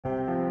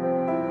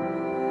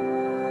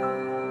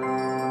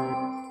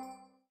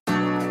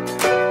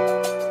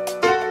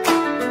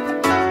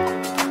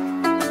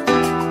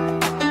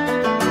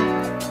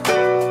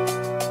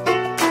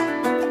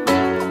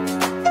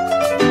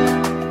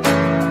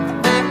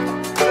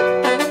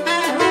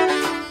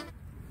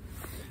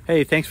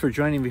Hey, thanks for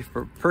joining me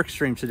for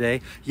PerkStream today.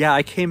 Yeah,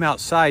 I came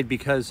outside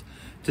because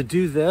to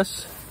do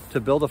this, to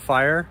build a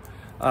fire,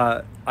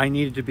 I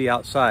needed to be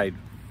outside.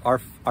 Our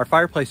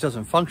fireplace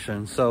doesn't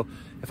function, so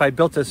if I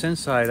built this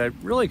inside, I'm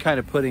really kind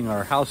of putting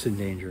our house in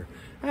danger.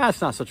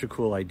 That's not such a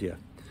cool idea.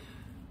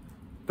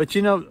 But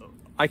you know,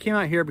 I came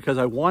out here because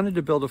I wanted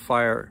to build a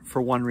fire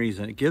for one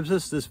reason. It gives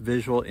us this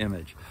visual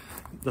image.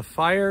 The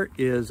fire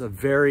is a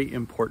very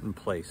important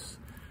place.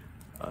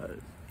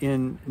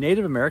 In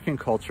Native American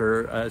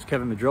culture, as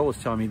Kevin Madrill was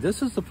telling me,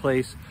 this is the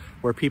place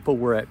where people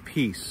were at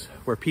peace,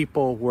 where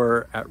people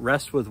were at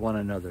rest with one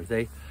another.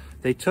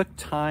 They took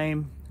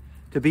time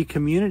to be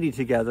community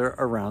together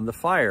around the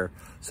fire.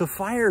 So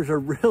fires are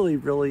really,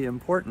 really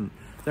important.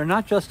 They're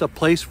not just a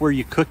place where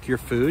you cook your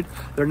food.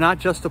 They're not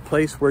just a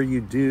place where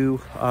you do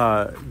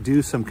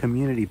some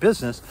community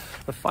business.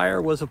 The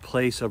fire was a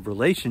place of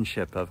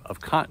relationship,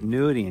 of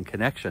continuity and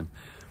connection.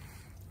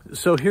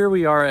 So here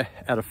we are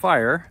at a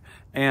fire,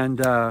 and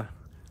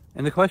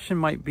the question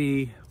might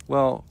be,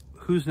 well,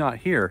 who's not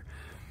here?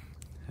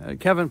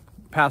 Kevin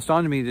passed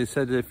on to me that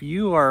said that if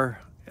you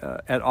are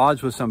at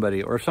odds with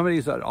somebody, or if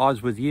somebody's at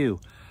odds with you,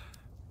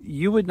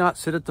 you would not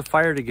sit at the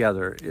fire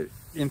together.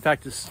 In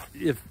fact,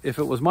 if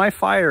it was my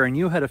fire and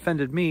you had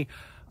offended me,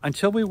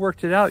 until we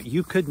worked it out,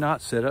 you could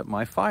not sit at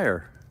my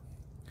fire.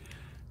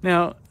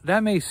 Now,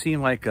 that may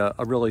seem like a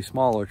really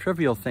small or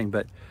trivial thing,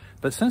 but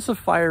since the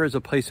fire is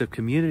a place of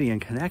community and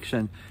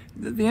connection,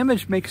 the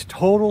image makes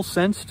total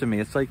sense to me.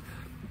 It's like,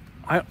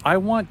 I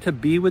want to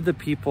be with the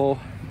people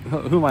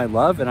whom I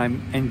love and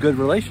I'm in good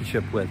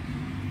relationship with.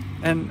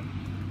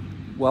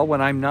 And well, when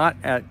I'm not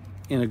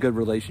in a good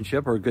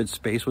relationship or a good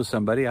space with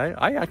somebody,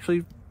 I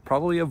actually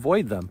probably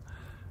avoid them.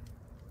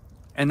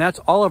 And that's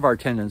all of our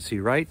tendency,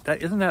 right?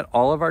 Isn't that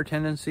all of our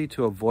tendency,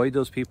 to avoid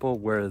those people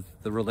where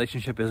the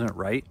relationship isn't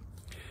right?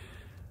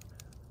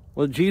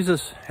 Well,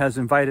 Jesus has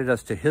invited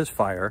us to his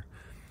fire,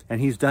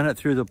 and he's done it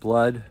through the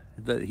blood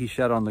that he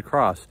shed on the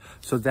cross.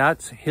 So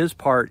that's his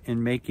part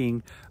in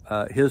making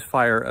his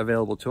fire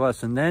available to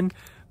us. And then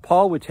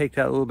Paul would take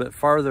that a little bit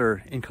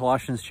farther in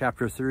Colossians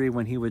chapter 3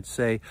 when he would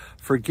say,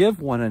 forgive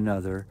one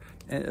another.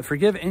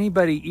 Forgive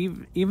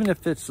anybody, even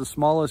if it's the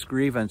smallest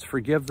grievance.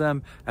 Forgive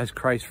them as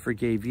Christ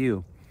forgave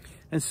you.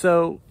 And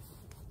so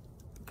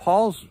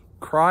Paul's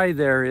cry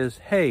there is,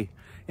 hey,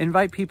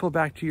 invite people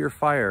back to your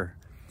fire.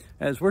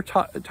 As we're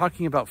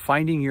talking about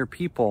finding your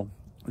people,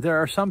 there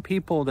are some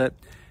people that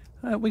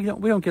we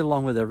don't get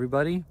along with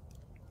everybody,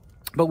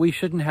 but we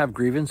shouldn't have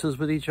grievances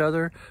with each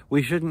other.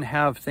 We shouldn't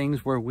have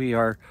things where we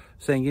are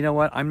saying, you know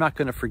what, I'm not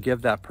going to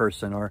forgive that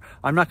person, or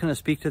I'm not going to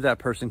speak to that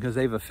person because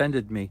they've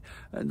offended me.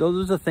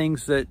 Those are the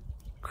things that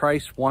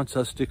Christ wants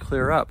us to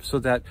clear up so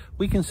that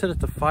we can sit at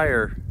the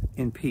fire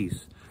in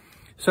peace.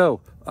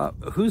 So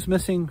who's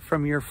missing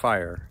from your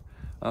fire?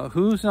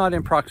 Who's not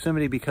in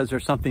proximity because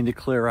there's something to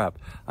clear up?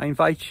 I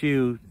invite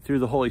you through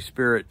the Holy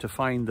Spirit to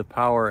find the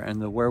power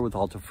and the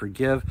wherewithal to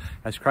forgive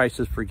as Christ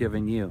has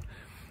forgiven you.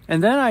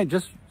 And then I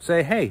just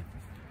say, hey,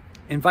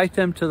 invite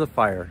them to the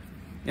fire.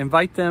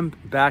 Invite them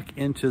back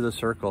into the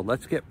circle.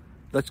 Let's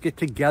get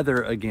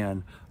together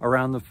again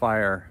around the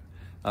fire.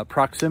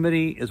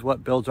 Proximity is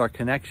what builds our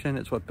connection.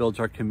 It's what builds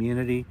our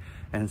community.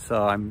 And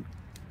so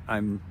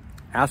I'm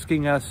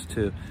asking us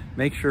to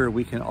make sure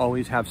we can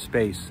always have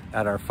space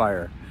at our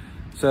fire.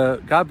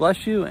 So God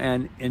bless you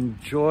and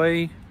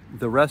enjoy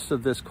the rest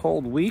of this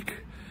cold week.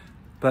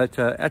 But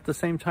at the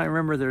same time,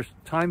 remember, there's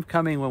time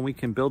coming when we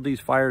can build these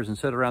fires and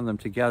sit around them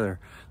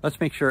together. Let's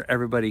make sure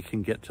everybody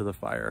can get to the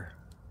fire.